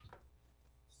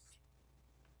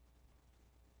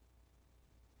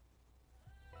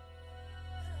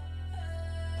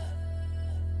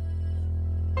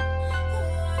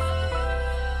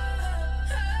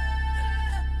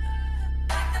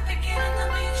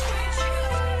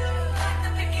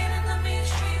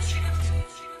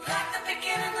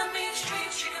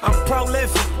I'm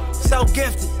prolific, so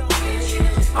gifted.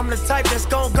 I'm the type that's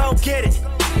gon' go get it.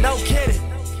 No kidding.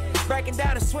 Breaking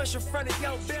down a switch in front of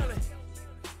your building.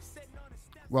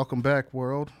 Welcome back,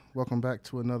 world. Welcome back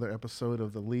to another episode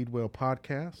of the Lead Well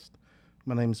podcast.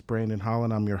 My name is Brandon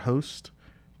Holland. I'm your host,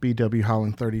 BW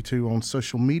Holland 32 on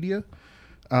social media.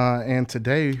 And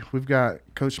today we've got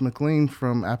Coach McLean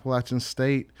from Appalachian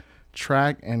State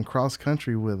track and cross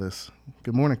country with us.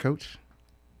 Good morning, Coach.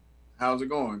 How's it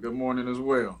going? Good morning as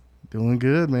well. Doing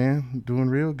good, man. Doing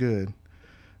real good.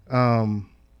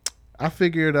 I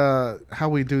figured how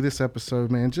we do this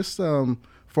episode, man, just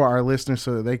for our listeners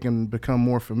so that they can become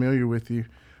more familiar with you.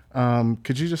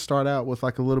 Could you just start out with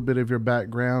like a little bit of your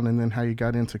background and then how you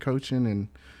got into coaching,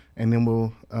 and then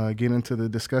we'll get into the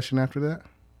discussion after that?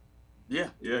 Yeah,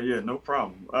 no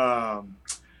problem.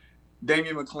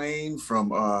 Damian McLean from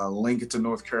Lincoln,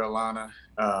 North Carolina.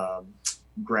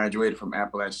 Graduated from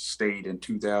Appalachian State in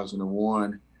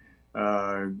 2001.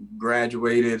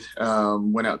 Graduated,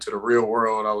 went out to the real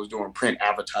world. I was doing print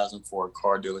advertising for a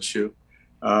car dealership.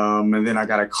 And then I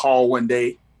got a call one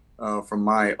day from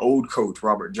my old coach,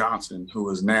 Robert Johnson, who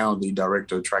is now the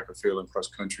director of track and field and cross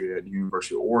country at the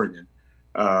University of Oregon,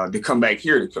 to come back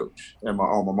here to coach at my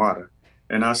alma mater.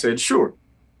 And I said, sure.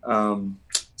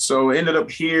 So ended up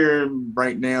here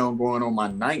right now going on my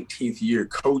 19th year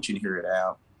coaching here at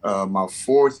App. My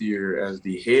 4th year as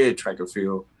the head track and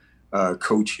field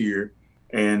coach here.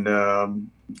 And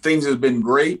things have been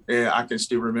great. I can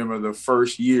still remember the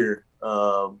first year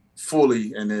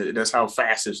fully, and that's how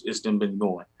fast it's been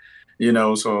going. You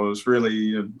know, so it's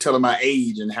really telling my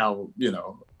age and how,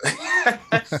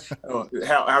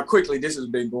 how quickly this has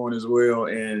been going as well.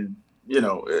 And,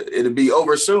 it'll be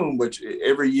over soon, but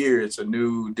every year it's a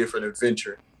new, different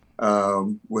adventure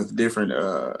with different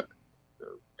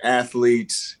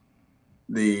athletes,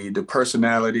 the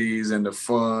personalities and the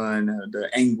fun, the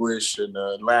anguish and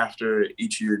the laughter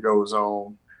each year goes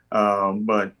on.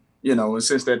 But,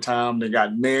 since that time they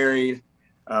got married,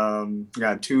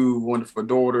 got 2 wonderful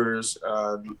daughters.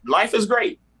 Life is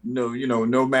great.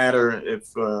 No matter if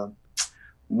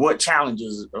what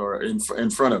challenges are in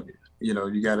front of you.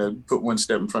 You got to put one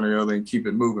step in front of the other and keep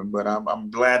it moving. But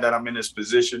I'm glad that I'm in this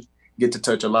position, get to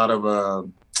touch a lot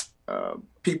of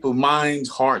people's minds,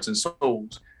 hearts, and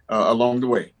souls along the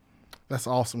way. That's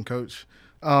awesome, Coach.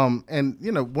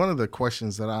 And one of the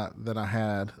questions that I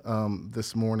had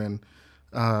this morning,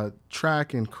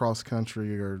 track and cross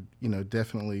country are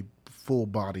definitely full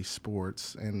body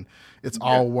sports, and it's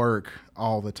all work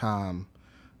all the time.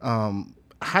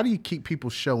 How do you keep people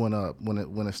showing up when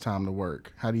it's time to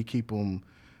work? How do you keep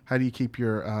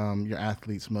your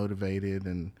athletes motivated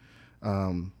and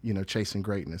chasing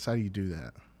greatness? How do you do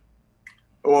that?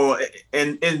 Well,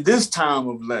 in this time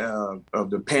of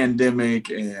the pandemic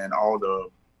and all the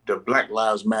Black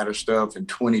Lives Matter stuff in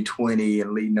 2020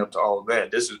 and leading up to all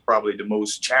that, this is probably the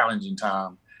most challenging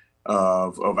time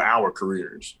of our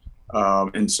careers.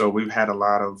 And so we've had a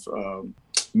lot of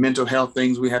mental health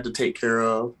things we had to take care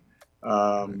of.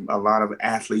 A lot of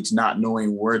athletes not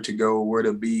knowing where to go, where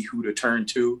to be, who to turn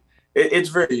to. It's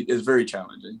very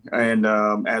challenging. And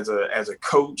as a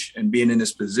coach and being in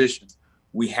this position,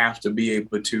 we have to be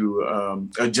able to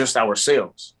adjust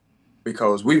ourselves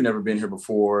because we've never been here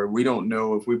before. We don't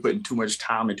know if we're putting too much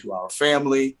time into our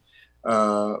family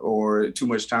or too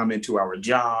much time into our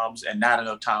jobs and not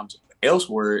enough time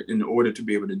elsewhere in order to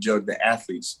be able to judge the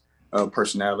athletes'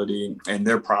 personality and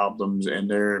their problems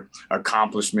and their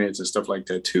accomplishments and stuff like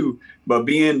that too. But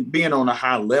being on a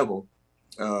high level,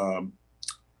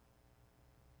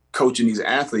 coaching these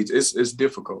athletes, it's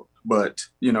difficult. But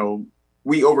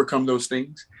we overcome those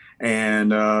things,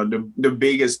 and the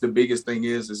biggest thing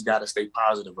is got to stay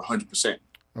positive 100%.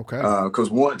 Okay.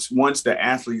 Because once the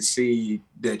athletes see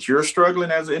that you're struggling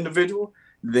as an individual,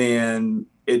 then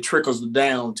it trickles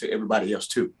down to everybody else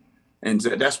too. And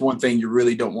that's one thing you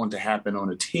really don't want to happen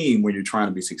on a team when you're trying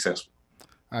to be successful.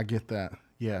 I get that.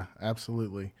 Yeah,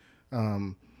 absolutely.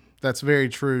 That's very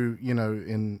true.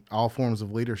 In all forms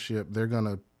of leadership, they're going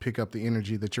to pick up the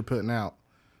energy that you're putting out.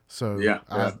 So yeah.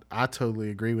 I totally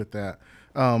agree with that.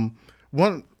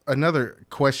 Another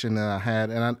question that I had,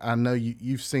 and I know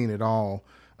you've seen it all,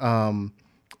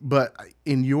 but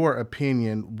in your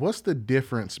opinion, what's the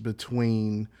difference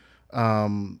between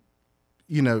I'm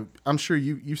sure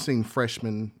you've seen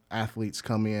freshman athletes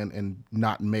come in and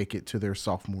not make it to their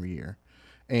sophomore year.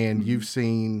 And you've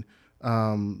seen,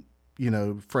 freshman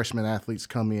athletes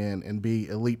come in and be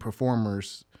elite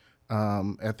performers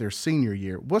at their senior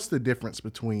year. What's the difference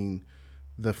between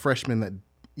the freshman that,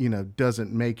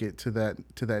 doesn't make it to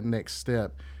that next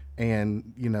step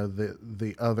and,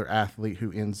 the other athlete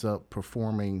who ends up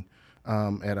performing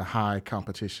at a high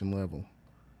competition level?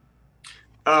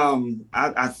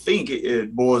 I think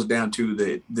it boils down to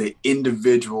the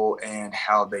individual and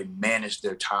how they manage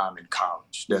their time in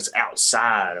college. That's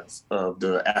outside of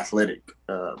the athletic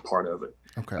part of it.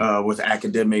 Okay. With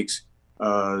academics,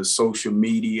 social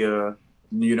media,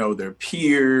 their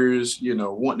peers,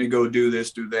 wanting to go do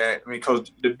this, do that. I mean,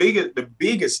 because the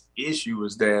biggest issue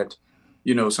is that,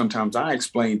 sometimes I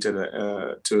explain to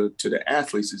the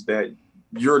athletes is that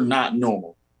you're not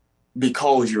normal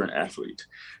because you're an athlete.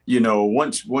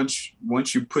 Once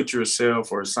you put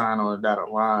yourself or sign on a dotted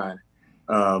line,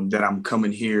 that I'm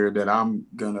coming here, that I'm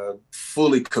gonna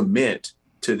fully commit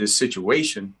to this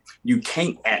situation, you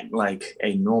can't act like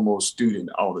a normal student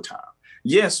all the time.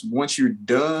 Yes, once you're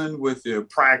done with the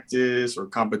practice or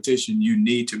competition, you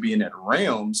need to be in that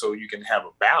realm so you can have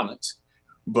a balance.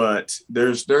 But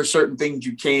there's certain things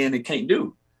you can and can't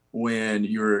do when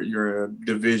you're a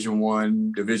Division I,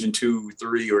 Division II,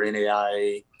 III, or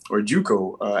NAIA or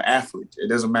JUCO athlete. It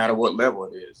doesn't matter what level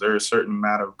it is. There's a certain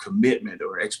amount of commitment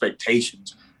or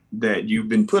expectations that you've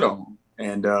been put on.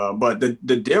 And but the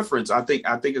difference, I think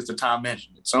is the time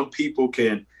management. Some people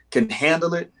can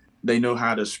handle it. They know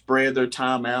how to spread their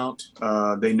time out.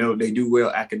 They know they do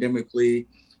well academically,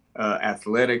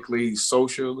 athletically,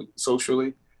 socially,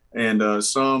 and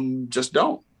some just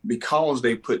don't, because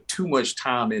they put too much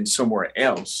time in somewhere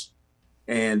else.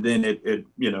 And then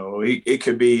it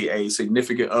could be a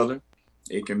significant other.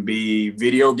 It can be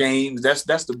video games. That's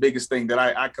the biggest thing that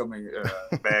I come in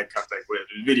bad contact with,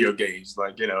 video games,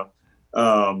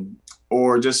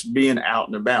 or just being out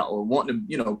and about, or wanting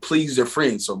to, please their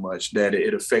friends so much that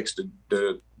it affects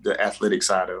the athletic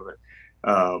side of it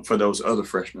for those other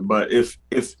freshmen. But if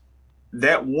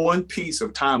that one piece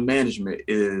of time management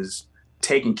is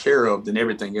taken care of, then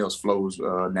everything else flows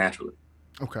naturally.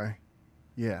 Okay.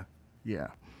 Yeah.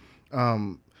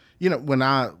 When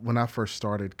I first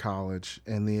started college,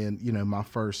 and then, my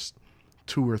first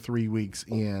 2 or 3 weeks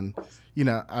in,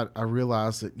 I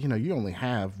realized that, you only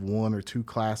have 1 or 2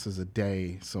 classes a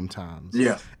day sometimes.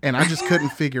 Yeah. And I just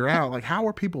couldn't figure out, how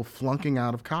are people flunking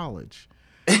out of college?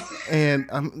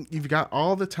 And you've got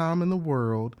all the time in the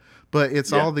world, but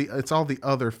it's all the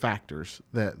other factors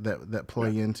that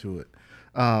play into it.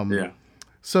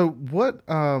 So what,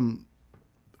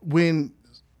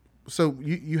 so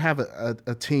you have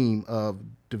a team of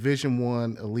Division I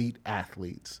elite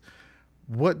athletes.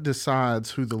 What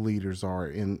decides who the leaders are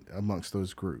in amongst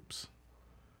those groups?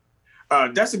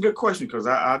 That's a good question, because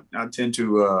I tend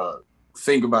to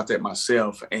think about that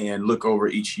myself and look over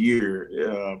each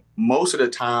year. Most of the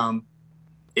time,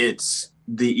 it's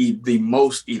the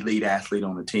most elite athlete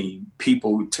on the team.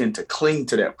 People tend to cling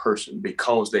to that person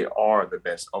because they are the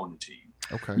best on the team.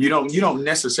 Okay. You don't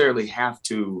necessarily have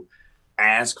to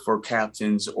ask for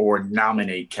captains or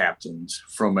nominate captains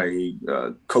from a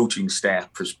coaching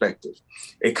staff perspective.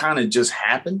 It kind of just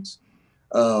happens.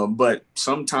 But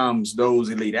sometimes those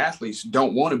elite athletes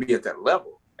don't want to be at that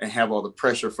level and have all the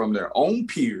pressure from their own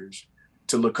peers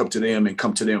to look up to them and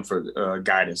come to them for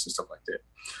guidance and stuff like that.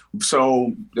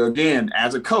 So again,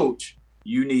 as a coach,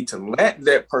 you need to let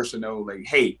that person know,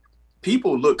 hey,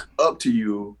 people look up to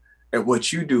you at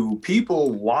what you do.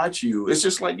 People watch you. It's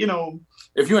just like,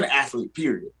 if you're an athlete,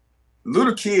 period,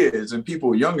 little kids and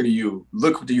people younger than you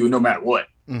look up to you no matter what,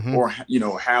 or,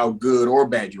 how good or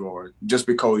bad you are, just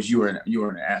because you're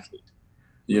an athlete.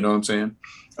 You know what I'm saying?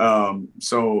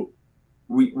 So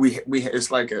we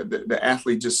it's like the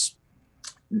athlete just,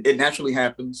 it naturally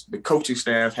happens. The coaching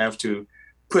staff have to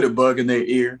put a bug in their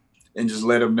ear and just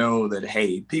let them know that,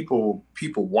 hey, people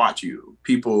watch you,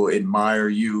 people admire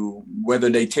you, whether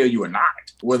they tell you or not,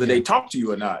 whether they talk to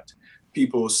you or not.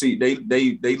 People see,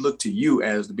 they look to you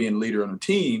as being a leader on the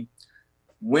team.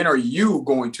 When are you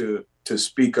going to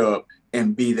speak up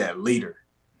and be that leader?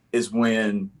 Is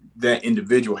when that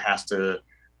individual has to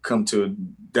come to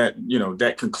that,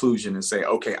 that conclusion and say,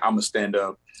 okay, I'm gonna stand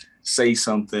up, say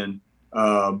something,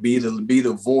 be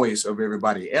the voice of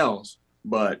everybody else.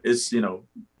 But it's,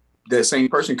 that same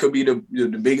person could be the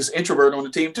biggest introvert on the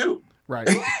team too. Right.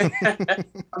 I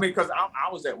mean, because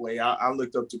I was that way. I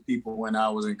looked up to people when I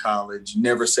was in college,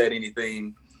 never said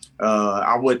anything.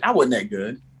 I wasn't that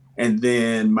good. And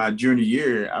then my junior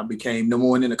year, I became number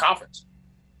 1 in the conference,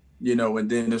 and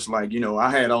then it's like,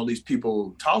 I had all these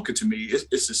people talking to me.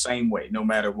 It's the same way, no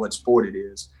matter what sport it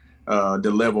is,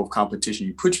 the level of competition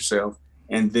you put yourself.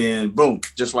 And then boom,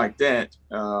 just like that,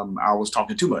 I was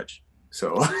talking too much.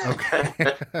 So, okay.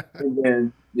 And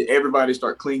then everybody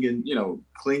start clinging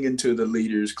to the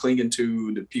leaders, clinging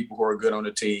to the people who are good on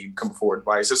the team, come for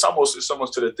advice. It's almost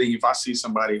to the thing. If I see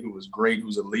somebody who is great,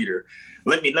 who's a leader,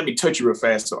 let me touch you real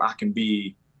fast so I can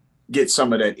be get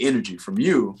some of that energy from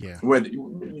you, whether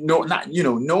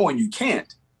knowing you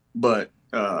can't, but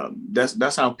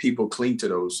that's how people cling to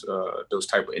those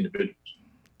type of individuals.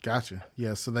 Gotcha.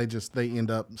 Yeah. So they end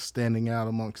up standing out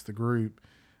amongst the group,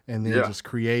 and then just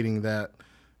creating that,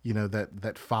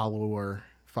 that follower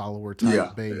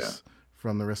type base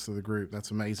from the rest of the group.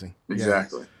 That's amazing.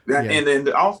 Exactly. And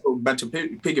then also, but to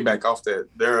piggyback off that,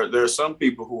 there are some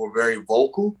people who are very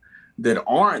vocal that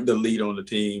aren't the lead on the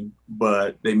team,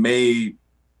 but they may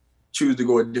choose to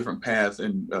go a different path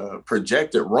and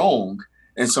project it wrong.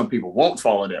 And some people won't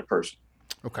follow that person.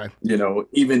 Okay. So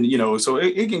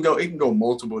it can go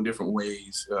multiple different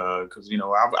ways. Cause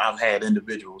I've had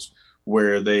individuals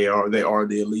where they are the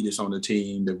elitists on the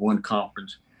team. They've won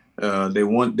conference. They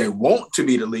want to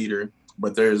be the leader,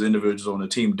 but there's individuals on the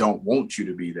team don't want you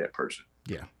to be that person.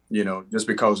 Yeah. Just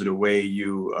because of the way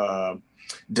you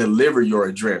deliver your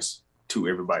address to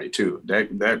everybody too. That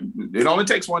it only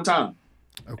takes one time.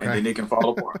 Okay. And then they can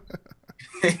fall apart.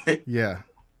 Yeah.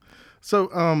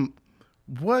 So,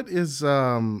 what is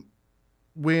when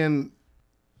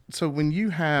you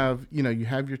have you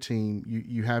have your team,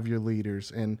 you have your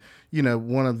leaders, and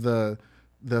one of the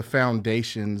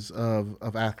foundations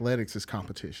of athletics is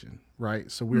competition,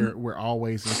 right? So we're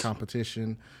always in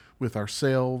competition with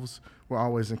ourselves. We're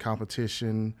always in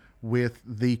competition with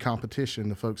the competition,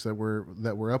 the folks that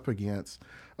we're up against.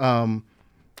 Does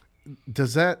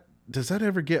that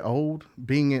ever get old,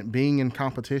 being in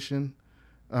competition?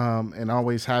 And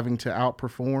always having to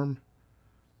outperform?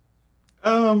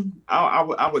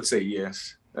 I would say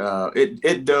yes.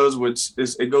 It does.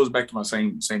 It goes back to my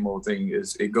same old thing.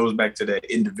 Is it goes back to that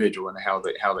individual and how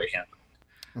they handle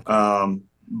it. Okay.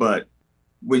 But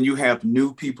when you have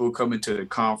new people coming to the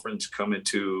conference, coming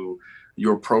to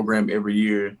your program every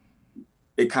year,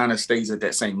 it kind of stays at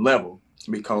that same level,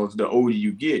 because the older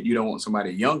you get, you don't want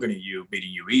somebody younger than you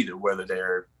beating you either, whether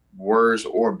they're worse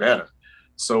or better.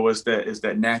 So it's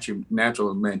that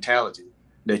natural mentality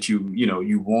that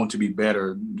you want to be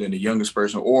better than the youngest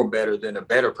person or better than a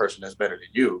better person that's better than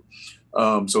you.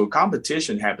 So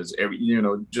competition happens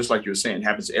just like you were saying,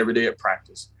 happens every day at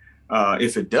practice.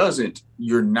 If it doesn't,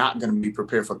 you're not going to be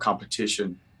prepared for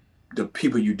competition, the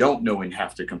people you don't know and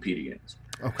have to compete against.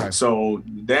 Okay. So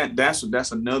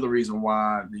that's another reason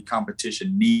why the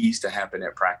competition needs to happen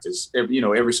at practice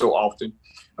every so often.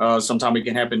 Sometimes it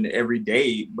can happen every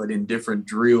day, but in different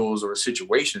drills or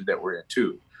situations that we're in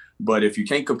too. But if you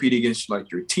can't compete against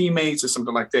like your teammates or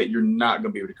something like that, you're not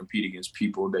going to be able to compete against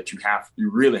people that you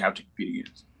really have to compete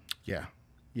against. Yeah.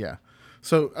 Yeah.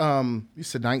 So you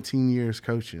said 19 years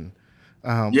coaching.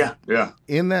 Yeah.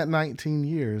 In that 19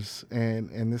 years,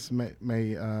 and this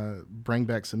may bring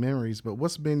back some memories, but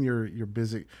what's been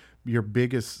your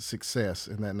biggest success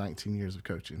in that 19 years of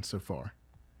coaching so far?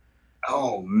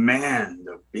 Oh man,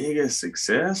 the biggest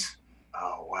success.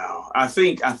 Oh wow. I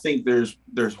think there's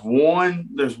one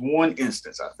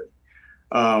instance, I think,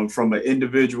 from an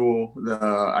individual that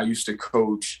I used to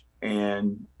coach,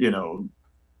 and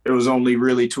it was only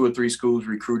really 2 or 3 schools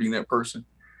recruiting that person.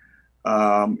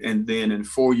 And then in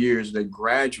 4 years they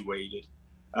graduated.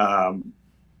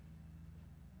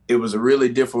 It was a really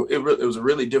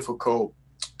difficult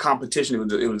competition.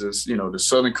 It was the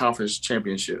Southern Conference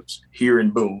Championships here in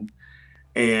Boone.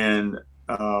 And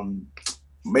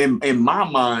in my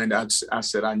mind, I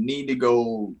said, I need to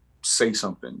go say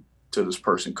something to this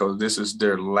person, because this is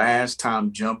their last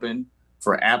time jumping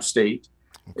for App State.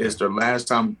 Okay. It's their last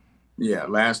time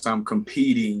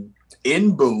competing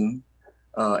in Boone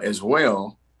as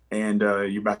well. And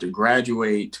you're about to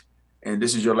graduate, and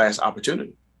this is your last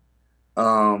opportunity.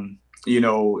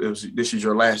 This is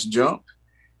your last jump.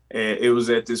 And it was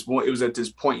at this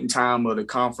point in time of the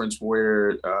conference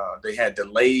where they had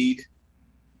delayed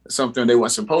something they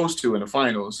weren't supposed to in the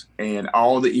finals, and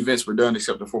all the events were done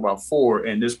except the 4x4.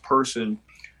 And this person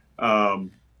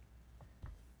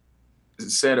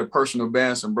set a personal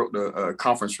best and broke the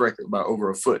conference record by over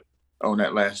a foot on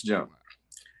that last jump.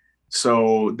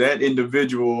 So that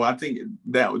individual, I think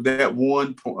that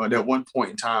one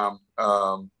point in time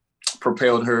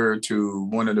propelled her to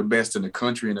one of the best in the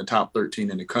country, in the top 13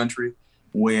 in the country,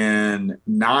 when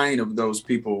 9 of those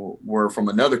people were from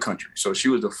another country. So she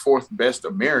was the 4th best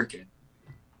American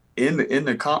in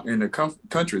the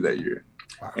country that year.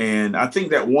 Wow. And I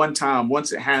think that one time,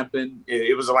 once it happened,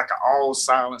 it was like an all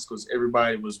silence, because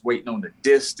everybody was waiting on the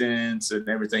distance and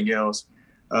everything else.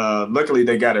 Luckily,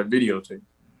 they got a videotape.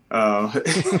 Because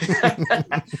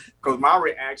my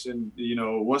reaction,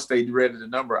 once they read the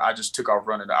number, I just took off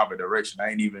running the opposite direction.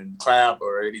 I ain't even clap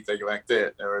or anything like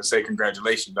that, or say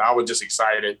congratulations. I was just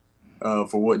excited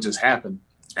for what just happened.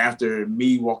 after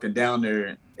me walking down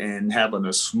there and having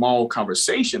a small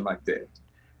conversation like that.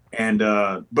 And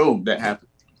boom, that happened.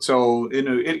 So,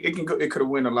 it could have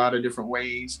went a lot of different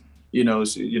ways.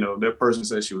 That person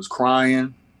said she was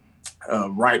crying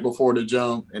right before the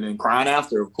jump and then crying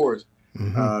after, of course,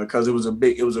 because it was a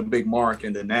big mark.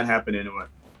 And then that happened in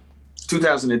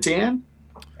 2010,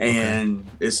 and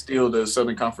it's still the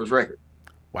Southern Conference record.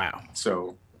 Wow.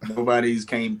 So nobody's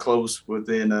came close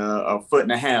within a foot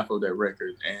and a half of that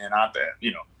record. And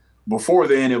before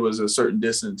then it was a certain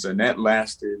distance, and that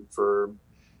lasted for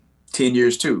 10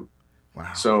 years too.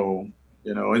 Wow. So,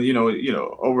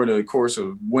 over the course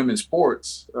of women's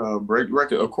sports,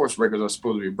 records are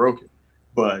supposed to be broken,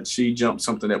 but she jumped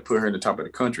something that put her in the top of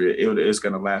the country. It's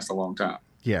going to last a long time.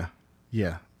 Yeah.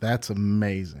 Yeah. That's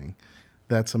amazing.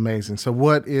 So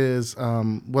what's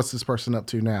this person up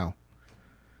to now?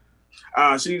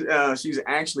 She's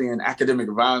actually an academic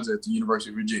advisor at the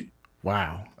University of Virginia.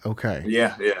 Wow. Okay.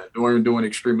 Yeah. Doing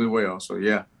extremely well. So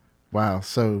yeah. Wow.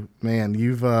 So, man,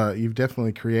 you've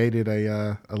definitely created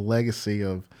a legacy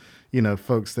of,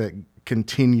 folks that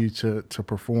continue to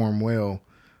perform well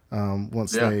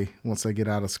once they get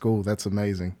out of school. That's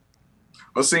amazing.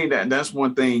 Well, seeing that's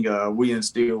one thing we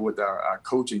instill with our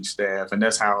coaching staff, and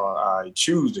that's how I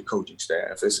choose the coaching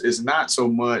staff. It's not so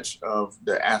much of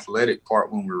the athletic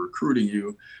part when we're recruiting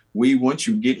you. Once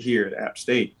you get here at App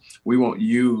State, we're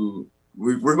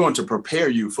going to prepare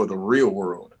you for the real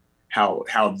world.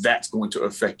 How that's going to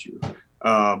affect you.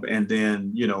 And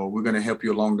then, we're going to help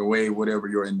you along the way, whatever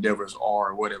your endeavors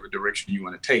are, whatever direction you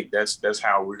want to take. That's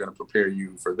how we're going to prepare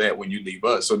you for that when you leave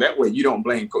us. So that way you don't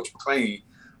blame Coach McClain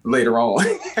later on.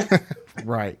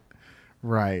 Right.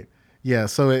 Yeah.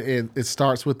 So it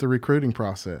starts with the recruiting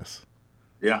process.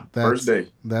 Yeah. First day.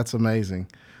 That's amazing.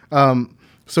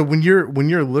 So when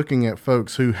you're looking at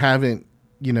folks who haven't,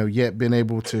 yet been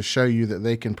able to show you that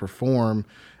they can perform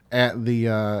at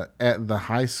the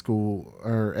high school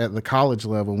or at the college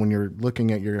level, when you're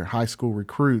looking at your high school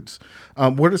recruits,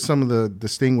 what are some of the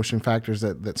distinguishing factors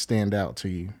that stand out to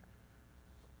you?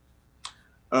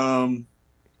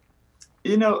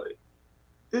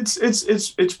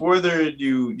 It's whether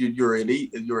you're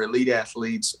elite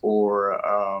athletes or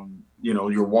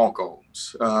your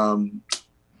walk-ons.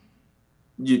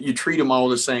 You treat them all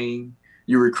the same.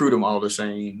 You recruit them all the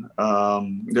same.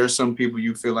 There's some people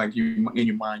you feel like in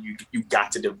your mind you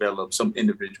got to develop, some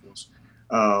individuals.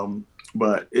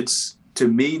 But to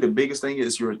me, the biggest thing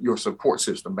is your support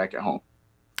system back at home.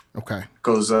 Okay.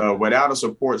 Because without a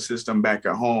support system back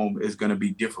at home, it's going to be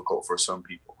difficult for some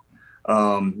people.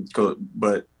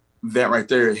 But that right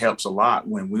there helps a lot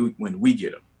when we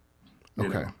get them.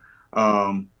 Okay.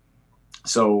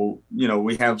 So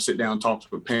we have sit down talks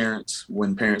with parents.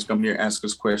 When parents come here, ask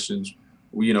us questions.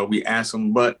 We ask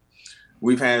them, but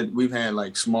we've had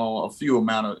like a few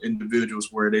amount of individuals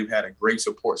where they've had a great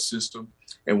support system.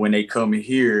 And when they come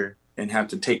here and have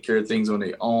to take care of things on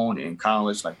their own in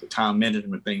college, like the time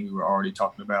management thing we were already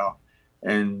talking about.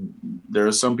 And there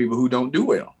are some people who don't do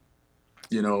well,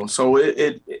 so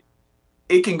it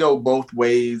can go both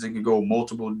ways. It can go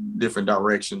multiple different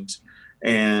directions.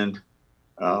 And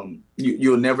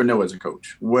you'll never know as a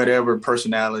coach, whatever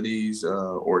personalities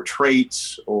or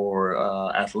traits or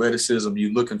athleticism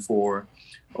you're looking for,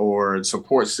 or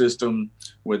support system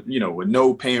with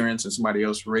no parents and somebody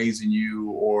else raising you,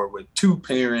 or with two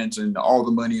parents and all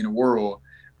the money in the world.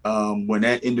 When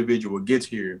that individual gets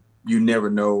here, you never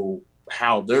know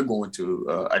how they're going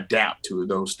to adapt to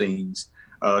those things.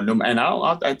 I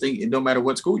think no matter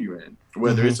what school you're in,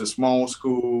 whether it's a small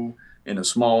school in a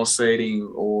small setting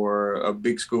or a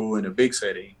big school in a big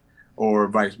setting, or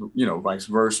vice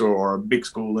versa, or a big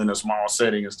school in a small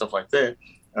setting and stuff like that.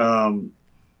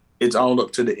 It's all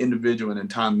up to the individual and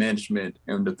time management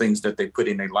and the things that they put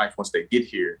in their life once they get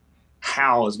here,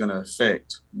 how it's going to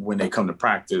affect when they come to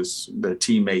practice, their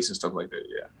teammates and stuff like that.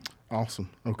 Yeah. Awesome.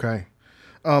 Okay.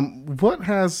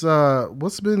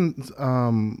 What's been,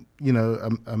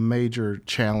 a major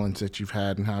challenge that you've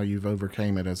had and how you've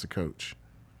overcame it as a coach?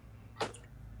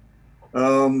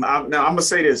 I'm gonna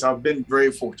say this. I've been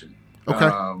very fortunate. Okay.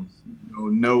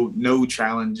 No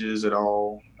challenges at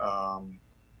all.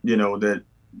 That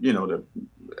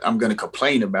I'm gonna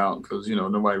complain about, because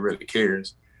nobody really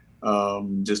cares.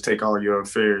 Just take all your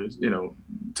affairs,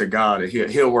 to God, and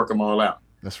He'll work them all out.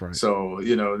 That's right. So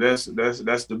that's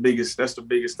the biggest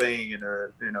thing, and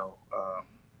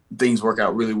things work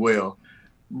out really well.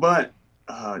 But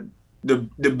the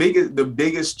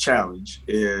biggest challenge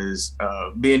is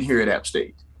being here at App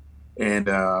State, and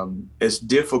it's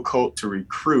difficult to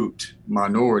recruit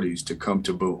minorities to come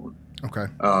to Boone. Okay.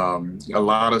 A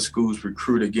lot of schools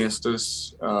recruit against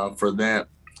us for that,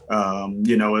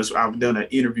 I've done an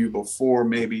interview before,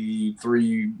 maybe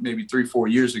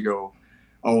 3-4 years ago,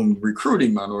 on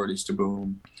recruiting minorities to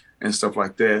Boone and stuff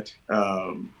like that.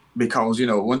 Because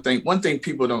one thing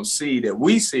people don't see that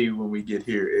we see when we get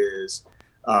here is,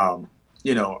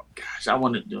 gosh, I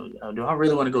want to do I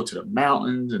really want to go to the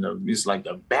mountains and it's like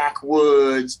the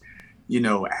backwoods.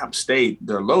 App State,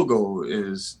 their logo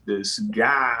is this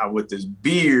guy with this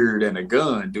beard and a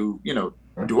gun. Do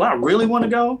I really want to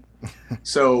go?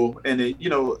 So, and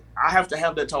I have to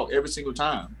have that talk every single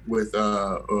time with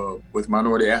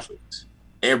minority athletes,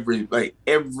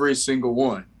 every single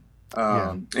one.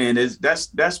 And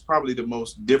that's probably the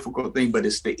most difficult thing, but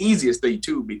it's the easiest thing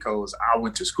too, because I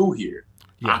went to school here.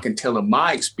 I can tell them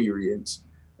my experience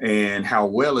and how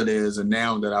well it is. And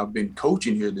now that I've been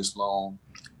coaching here this long,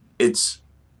 it's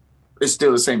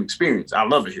still the same experience. I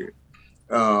love it here.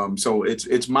 So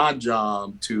it's my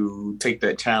job to take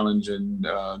that challenge and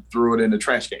throw it in the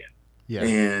trash can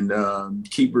and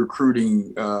keep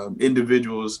recruiting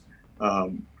individuals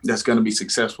that's going to be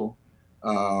successful.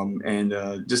 And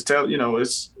just tell,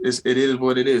 it is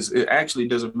what it is. It actually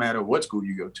doesn't matter what school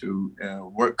you go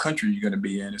to, what country you're going to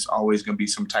be in. It's always going to be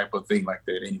some type of thing like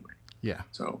that anyway. Yeah.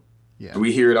 So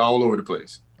we hear it all over the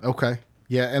place. Okay.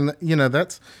 Yeah. And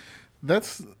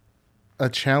that's a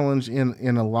challenge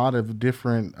in a lot of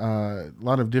different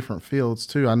fields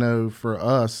too. I know for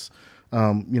us,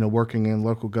 working in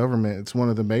local government, it's one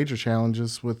of the major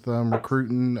challenges with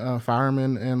recruiting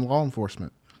firemen and law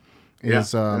enforcement.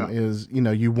 Is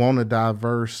you want a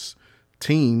diverse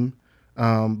team,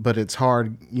 but it's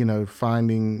hard,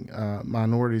 finding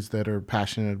minorities that are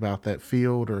passionate about that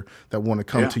field or that want to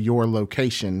come to your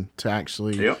location to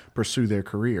actually pursue their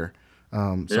career.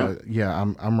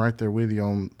 I'm right there with you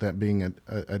on that being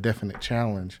a definite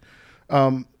challenge.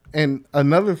 And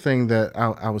another thing that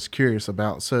I was curious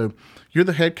about, so you're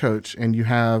the head coach and you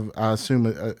have, I assume,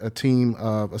 a team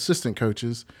of assistant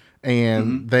coaches,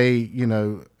 and they,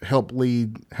 help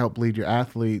lead your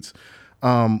athletes.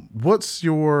 What's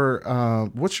your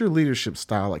leadership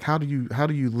style? Like, how do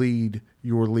you lead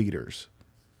your leaders?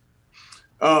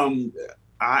 I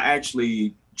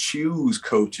actually choose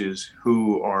coaches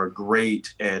who are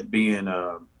great at being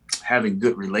having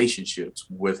good relationships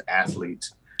with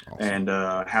athletes. Awesome. And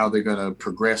how they're going to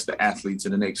progress the athletes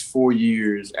in the next 4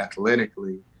 years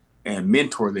athletically and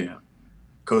mentor them.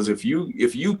 Because if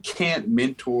you can't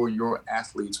mentor your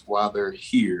athletes while they're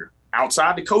here,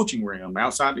 outside the coaching realm,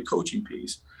 outside the coaching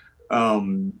piece,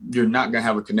 you're not going to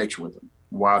have a connection with them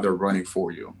while they're running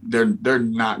for you. They're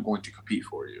not going to compete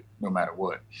for you no matter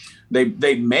what.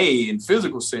 They may in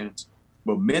physical sense,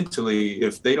 but mentally,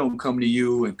 if they don't come to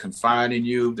you and confide in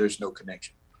you, there's no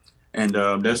connection. And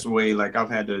that's the way, like, I've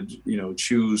had to,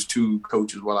 choose 2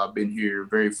 coaches while I've been here.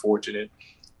 Very fortunate.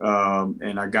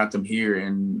 And I got them here,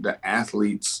 and the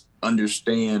athletes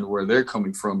understand where they're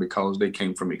coming from because they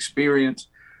came from experience.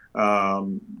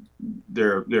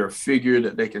 They're a figure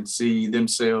that they can see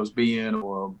themselves being,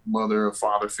 or a mother or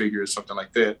father figure or something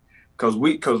like that. Because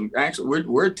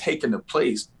we're taking the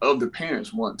place of the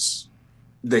parents once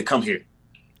they come here,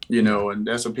 and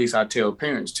that's a piece I tell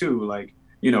parents too. Like,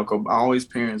 cause I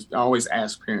always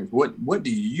ask parents, what do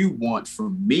you want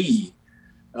from me?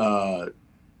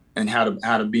 And how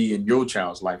to be in your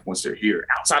child's life once they're here,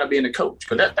 outside of being a coach,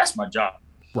 because that's my job.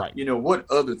 Right. What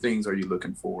other things are you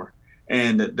looking for?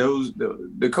 And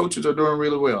the coaches are doing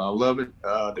really well. I love it.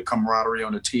 The camaraderie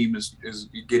on the team is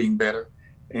getting better,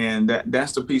 and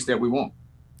that's the piece that we want.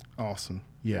 Awesome.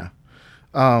 Yeah.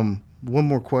 One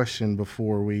more question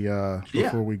before we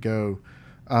go.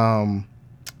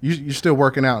 You're still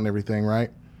working out and everything, right?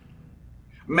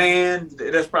 Man,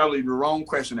 that's probably the wrong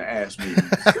question to ask me.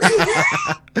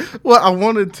 Well, I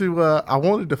wanted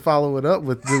to follow it up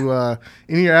with, do any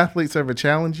of your athletes ever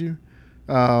challenge you?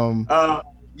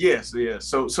 Yes.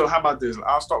 So how about this?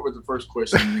 I'll start with the first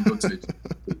question and then go to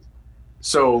the.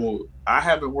 So I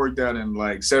haven't worked out in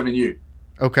like 7 years.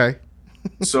 Okay.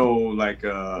 So like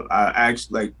I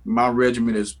actually, like, my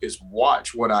regimen is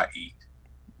watch what I eat.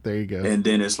 There you go. And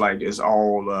then it's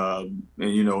all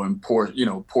in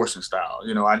portion style.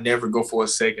 I never go for a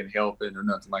second helping or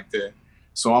nothing like that.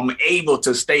 So I'm able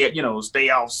to stay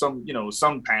off some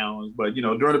pounds. But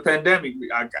during the pandemic,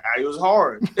 it was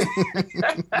hard.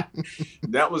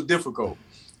 That was difficult.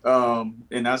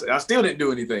 And I still didn't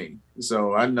do anything.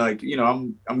 So I'm like,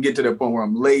 I'm getting to that point where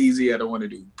I'm lazy. I don't want to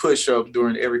do push-ups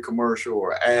during every commercial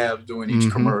or abs during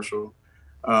each commercial.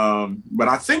 But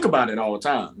I think about it all the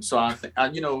time. So I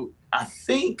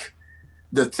think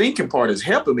the thinking part is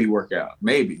helping me work out.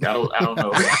 Maybe I don't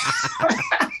know.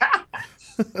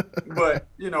 But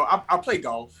I play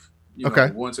golf.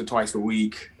 Okay. once or twice a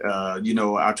week.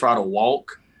 I try to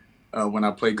walk when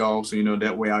I play golf. So,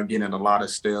 that way I get in a lot of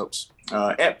steps.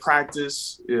 At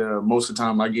practice, most of the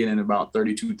time I get in about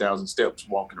 32,000 steps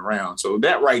walking around. So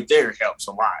that right there helps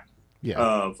a lot. Yeah.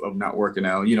 Of not working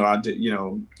out. When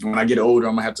I get older,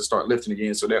 I'm gonna have to start lifting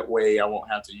again. So that way I won't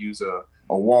have to use a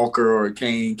walker or a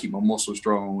cane, keep my muscles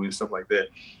strong and stuff like that.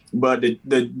 But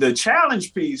the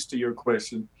challenge piece to your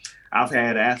question, I've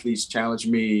had athletes challenge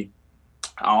me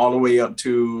all the way up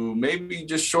to maybe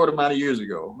just short amount of years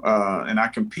ago. And I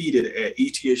competed at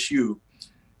ETSU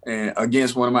and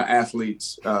against one of my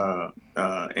athletes,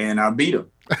 and I beat him.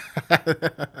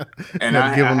 And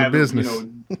I give him the haven't, business.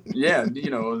 I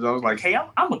was like, hey,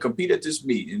 I'm gonna compete at this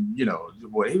meet, and he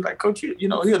was like, Coach,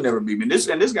 he'll never beat me. And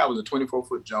this guy was a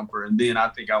 24-foot jumper, and then I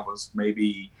think I was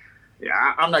maybe,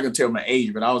 I'm not gonna tell my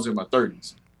age, but I was in my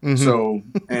 30s. Mm-hmm. So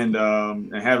and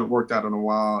haven't worked out in a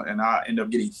while, and I ended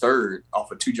up getting third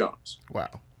off of 2 jumps.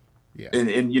 Wow. Yeah.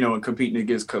 And competing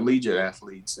against collegiate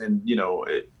athletes, and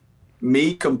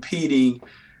me competing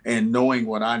and knowing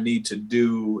what I need to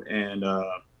do, and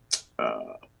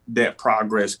that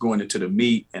progress going into the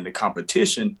meet and the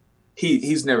competition,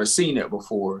 he's never seen that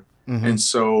before. Mm-hmm. And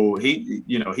so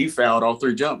he fouled all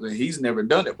 3 jumps, and he's never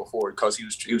done it before because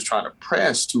he was trying to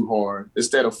press too hard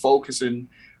instead of focusing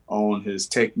on his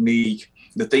technique,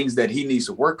 the things that he needs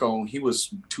to work on. He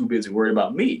was too busy worried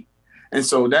about me. And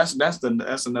so that's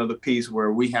another piece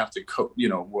where we have to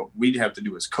what we have to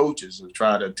do as coaches is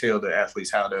try to tell the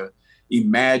athletes how to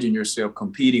imagine yourself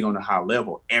competing on a high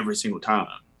level every single time.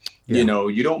 Yeah.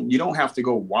 You don't have to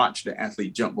go watch the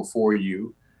athlete jump before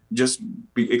you,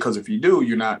 because if you do,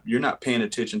 you're not paying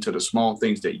attention to the small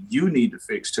things that you need to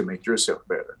fix to make yourself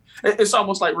better. It's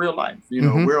almost like real life.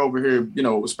 Mm-hmm. We're over here,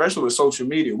 especially with social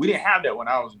media. We didn't have that when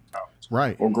I was in college.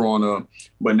 Right. Or growing up.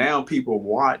 But now people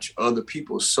watch other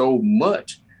people so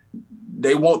much,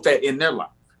 they want that in their life.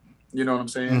 You know what I'm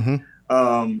saying?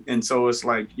 Mm-hmm. And so it's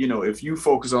like, if you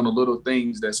focus on the little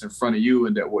things that's in front of you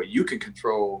and that what you can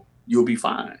control, you'll be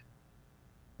fine.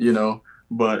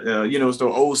 But it's the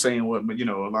old saying,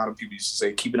 a lot of people used to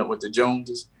say, keeping up with the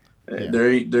Joneses.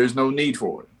 There's no need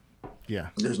for it. Yeah.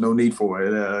 There's no need for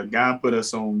it. God put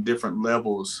us on different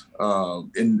levels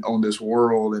on this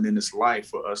world and in this life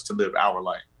for us to live our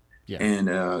life and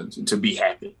to be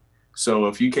happy. So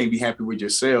if you can't be happy with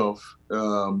yourself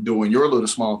doing your little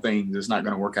small things, it's not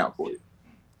going to work out for you.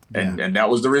 And that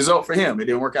was the result for him. It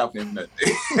didn't work out for him.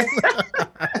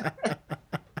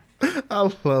 I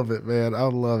love it, man. I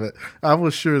love it. I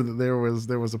was sure that there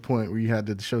was a point where you had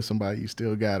to show somebody you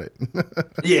still got it.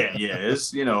 Yeah.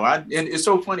 It's and it's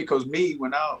so funny because me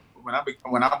when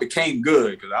I became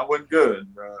good, because I wasn't good,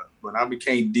 when I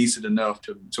became decent enough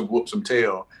to whoop some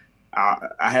tail,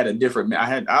 I had a different. I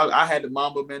had the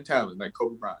Mamba mentality like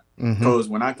Kobe Bryant, because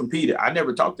when I competed, I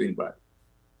never talked to anybody.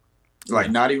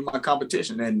 Like not even my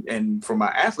competition, and for my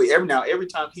athlete, every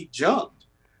time he jumped,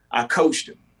 I coached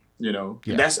him.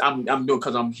 That's I'm doing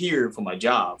because I'm here for my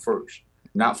job first,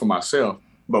 not for myself.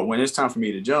 But when it's time for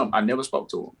me to jump, I never spoke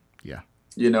to him. Yeah.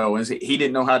 And he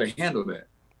didn't know how to handle that.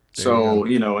 So,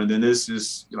 and then this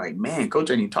is like, man, coach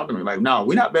ain't even talking to me. Like, no,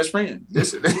 we're not best friends.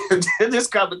 This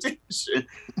competition.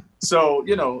 So,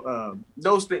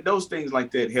 those things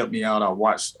like that help me out. I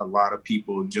watched a lot of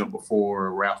people jump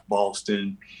before, Ralph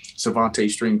Boston, Savante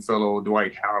Stringfellow,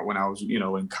 Dwight Howard when I was,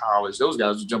 in college. Those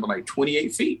guys were jumping like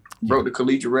 28 feet, broke the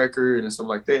collegiate record and stuff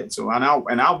like that. So, and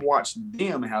I watched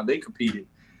them and how they competed,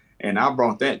 and I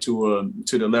brought that to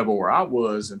the level where I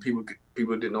was, and people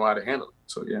didn't know how to handle it.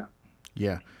 So, yeah.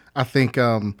 Yeah. I think,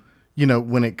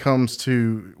 when it comes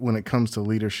to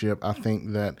leadership, I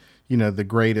think that, the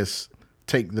greatest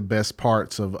take the best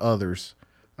parts of others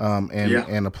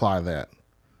and apply that.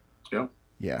 Yeah.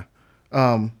 Yeah.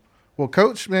 Well,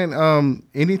 Coach, man,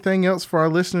 anything else for our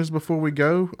listeners before we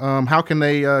go? How can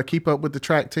they keep up with the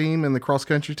track team and the cross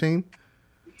country team?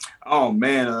 Oh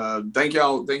man, thank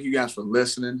you guys for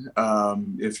listening.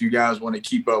 If you guys want to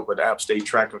keep up with App State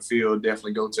Track and Field,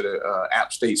 definitely go to the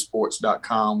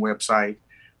appstatesports.com website.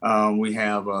 We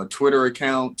have a Twitter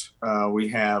account. We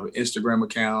have an Instagram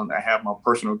account. I have my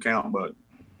personal account, but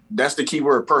that's the key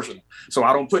word, personal. So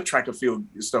I don't put track and field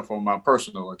stuff on my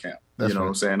personal account. That's what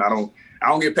I'm saying? I don't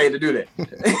get paid to do that.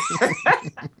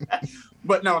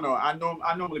 But no, I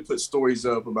normally put stories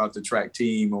up about the track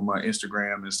team on my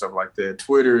Instagram and stuff like that.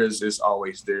 Twitter is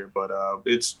always there, but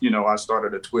it's I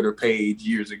started a Twitter page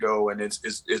years ago, and it's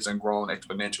grown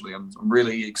exponentially. I'm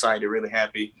really excited, really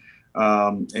happy.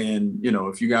 And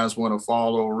if you guys want to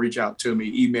follow, reach out to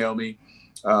me, email me,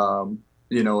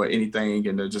 anything,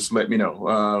 and just let me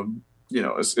know.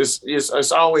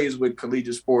 It's always with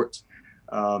collegiate sports.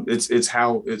 It's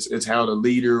how the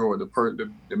leader or the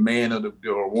man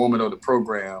or woman of the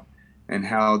program, and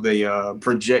how they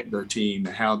project their team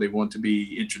and how they want to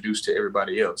be introduced to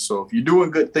everybody else. So if you're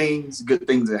doing good things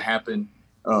that happen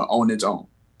on its own.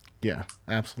 Yeah,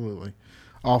 absolutely.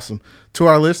 Awesome. To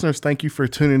our listeners, thank you for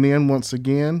tuning in once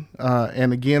again.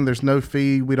 And again, there's no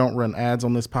fee. We don't run ads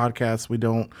on this podcast. We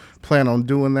don't plan on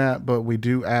doing that, but we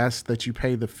do ask that you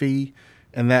pay the fee.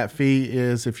 And that fee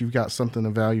is, if you've got something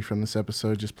of value from this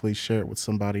episode, just please share it with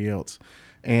somebody else.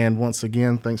 And once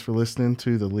again, thanks for listening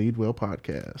to the Lead Well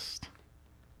podcast.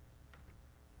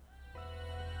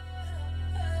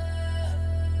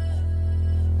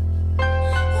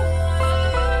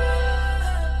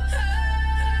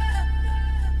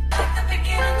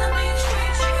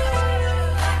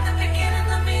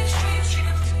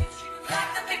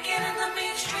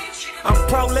 I'm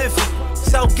prolific,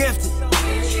 so gifted.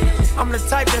 I'm the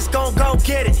type that's gon' go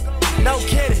get it. No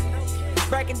kidding.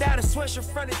 Breaking down a switch in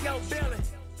front of your building.